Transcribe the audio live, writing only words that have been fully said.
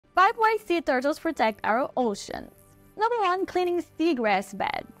5 ways sea turtles protect our oceans. Number 1. Cleaning seagrass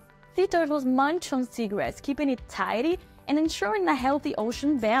bed. Sea turtles munch on seagrass, keeping it tidy and ensuring a healthy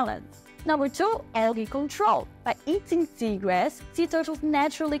ocean balance. Number 2. Algae control. By eating seagrass, sea turtles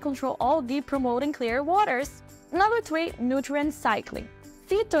naturally control algae, promoting clear waters. Number 3. Nutrient cycling.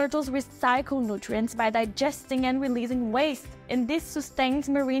 Sea turtles recycle nutrients by digesting and releasing waste, and this sustains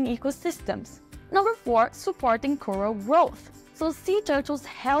marine ecosystems. Number 4. Supporting coral growth. So sea turtles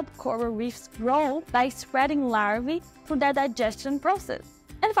help coral reefs grow by spreading larvae through their digestion process.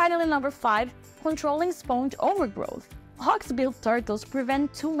 And finally, number 5. Controlling sponge overgrowth. Hawksbill turtles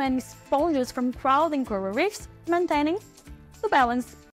prevent too many sponges from crowding coral reefs, maintaining the balance.